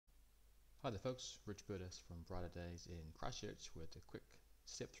Hi there folks, Rich Burtis from Brighter Days in Christchurch with a quick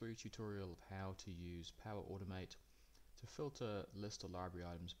step-through tutorial of how to use Power Automate to filter list or library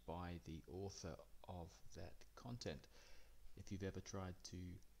items by the author of that content. If you've ever tried to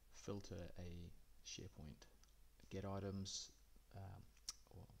filter a SharePoint, get items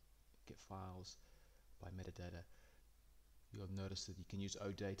or get files by metadata, you'll notice that you can use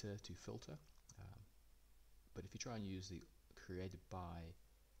OData to filter, but if you try and use the created by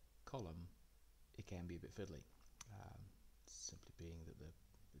column, it can be a bit fiddly, simply being that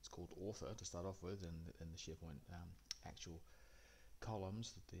it's called author to start off with in the SharePoint actual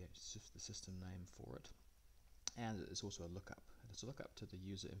columns, the system name for it, and it's also a lookup. And it's a lookup to the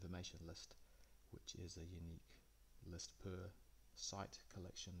user information list, which is a unique list per site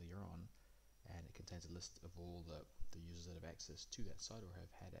collection that you're on, and it contains a list of all the users that have access to that site or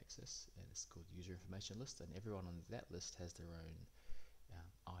have had access, and it's called user information list, and everyone on that list has their own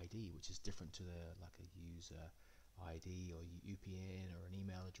ID, which is different to like a user ID or UPN or an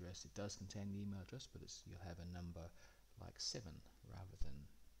email address. It does contain the email address, but you'll have a number like 7 rather than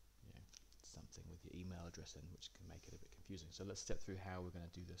something with your email address in, which can make it a bit confusing. So let's step through how we're going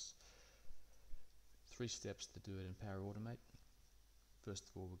to do this. 3 steps to do it in Power Automate. First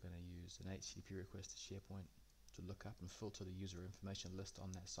of all, we're going to use an HTTP request to SharePoint to look up and filter the user information list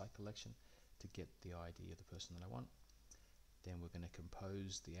on that site collection to get the ID of the person that I want. Then we're going to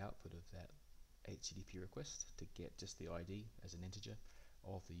compose the output of that HTTP request to get just the ID as an integer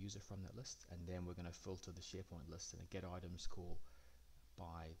of the user from that list, and then we're going to filter the SharePoint list and a get items call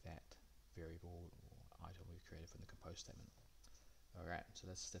by that variable or item we've created from the compose statement. Alright, so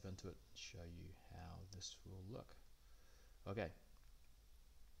let's step into it and show you how this will look. Okay.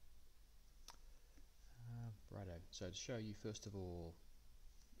 Righto, so to show you, first of all,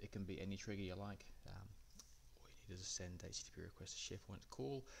 it can be any trigger you like. Is a send HTTP request to SharePoint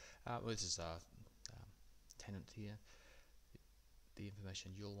call. Well, this is our tenant here. The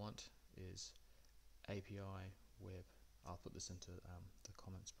information you'll want is API web. I'll put this into the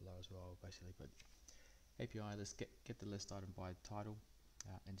comments below as well, basically. But API, let's get the list item by title,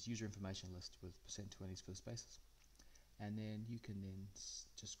 and it's user information list with %20s for the spaces. And then you can then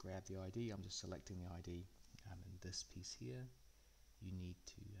just grab the ID. I'm just selecting the ID in this piece here. You need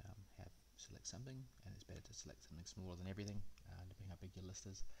to select something, and it's better to select something smaller than everything, depending how big your list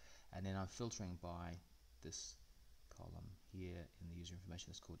is. And then I'm filtering by this column here in the user information.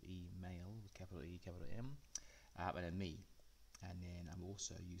 It's called email with capital E, capital M, and then me. And then I'm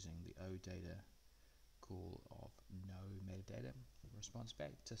also using the OData call of no metadata response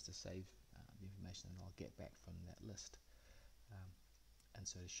back, just to save the information that I'll get back from that list. And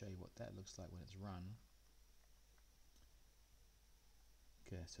so to show you what that looks like when it's run.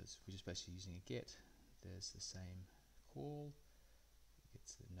 Okay, so we're just basically using a get. There's the same call,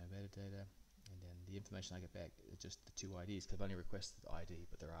 gets the no metadata, and then the information I get back is just the 2 IDs, because I've only requested the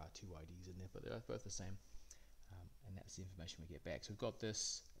ID, but there are 2 IDs in there, but they're both the same, and that's the information we get back. So we've got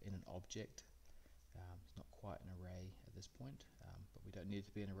this in an object. It's not quite an array at this point, but we don't need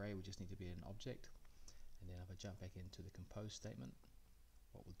it to be an array, we just need to be an object. And then if I jump back into the compose statement,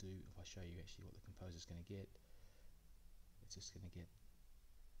 what we'll do, if I show you actually what the compose is going to get, it's just going to get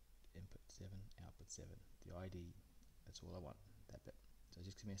input 7, output 7, the ID, that's all I want, that bit. So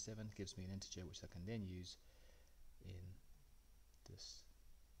just give me a 7, gives me an integer which I can then use in this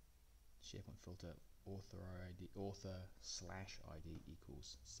SharePoint filter author/ID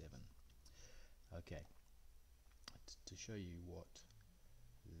equals 7. Okay, to show you what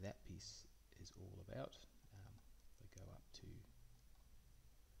that piece is all about, if I go up to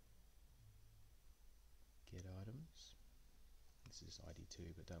get items, this is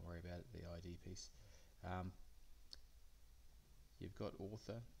ID2, but don't worry about it, the ID piece. You've got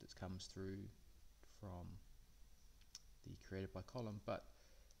author that comes through from the created by column, but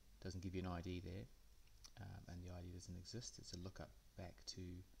doesn't give you an ID there, and the ID doesn't exist. It's a lookup back to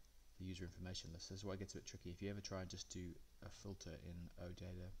the user information list. This is why it gets a bit tricky. If you ever try and just do a filter in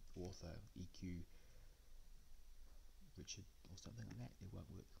OData author EQ Richard or something like that, it won't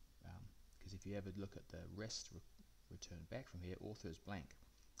work, because if you ever look at the rest return back from here, author is blank,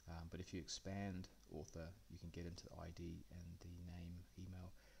 but if you expand author, you can get into the ID and the name,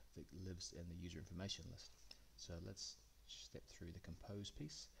 email that lives in the user information list. So let's step through the compose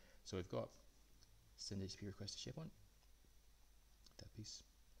piece. So we've got send HTTP request to SharePoint, that piece,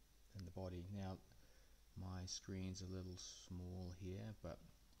 and the body. Now my screen's a little small here, but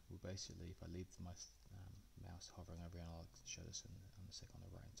we'll basically, if I leave my mouse hovering over, and I'll show this in a second on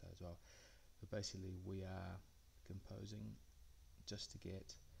the right hand side as well, but basically we are composing just to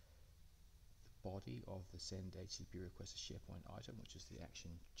get body of the send HTTP request to SharePoint item, which is the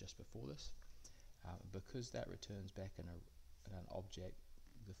action just before this. Because that returns back in an object,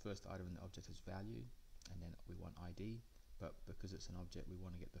 the first item in the object is value, and then we want ID, but because it's an object, we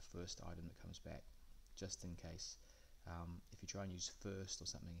want to get the first item that comes back, just in case. If you try and use first or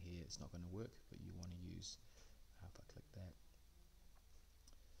something here, it's not going to work, but you want to use, if I click that,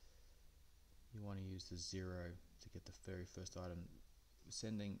 you want to use the 0 to get the very first item.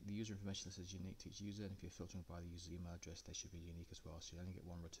 Sending the user information list is unique to each user, and if you're filtering by the user's email address, they should be unique as well, so you only get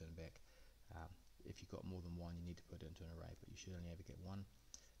one return back. If you've got more than one, you need to put it into an array, but you should only ever get one,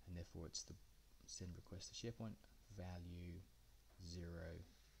 and therefore it's the send request to SharePoint, value 0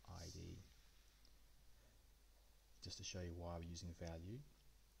 ID. Just to show you why we're using value,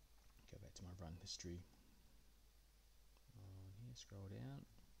 go back to my run history on here, scroll down,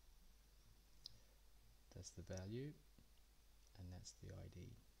 that's the value, and that's the ID.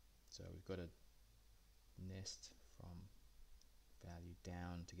 So we've got to nest from value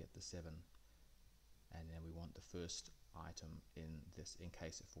down to get the 7, and then we want the first item in this, in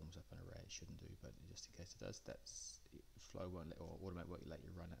case it forms up an array. It shouldn't do, but just in case it does, that's Flow won't let, or Automate won't let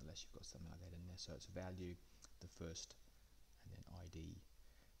you run it unless you've got something like that in there. So it's value, the first, and then ID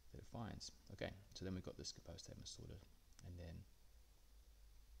that it finds. Okay, so then we've got this compose statement sorted, and then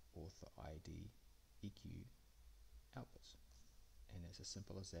author ID EQ outputs, and it's as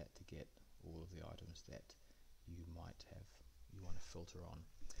simple as that to get all of the items that you might have, you want to filter on.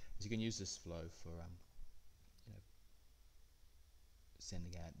 So you can use this flow for you know,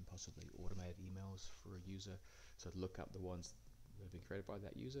 sending out and possibly automated emails for a user. So look up the ones that have been created by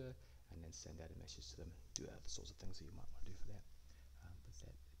that user and then send out a message to them, do other sorts of things that you might want to do for that. But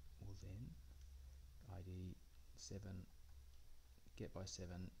that will then ID 7, get by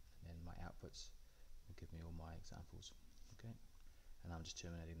 7, and then my outputs will give me all my examples. Okay, and I'm just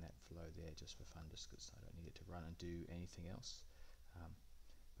terminating that flow there just for fun, just because I don't need it to run and do anything else.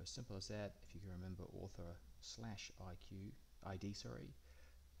 But as simple as that. If you can remember author /IQ ID,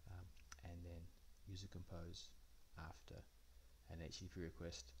 and then user compose after an HTTP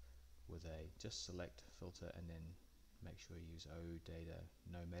request with a just select filter, and then make sure you use OData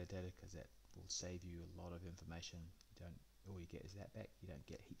no metadata, because that will save you a lot of information. You don't, all you get is that back. You don't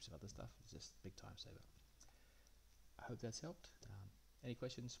get heaps of other stuff. It's just big time saver. I hope that's helped. Any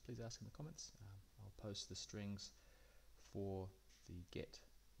questions, please ask in the comments. I'll post the strings for the get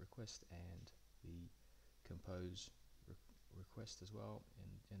request and the compose request as well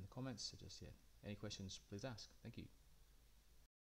in the comments. So just, yeah, any questions, please ask. Thank you.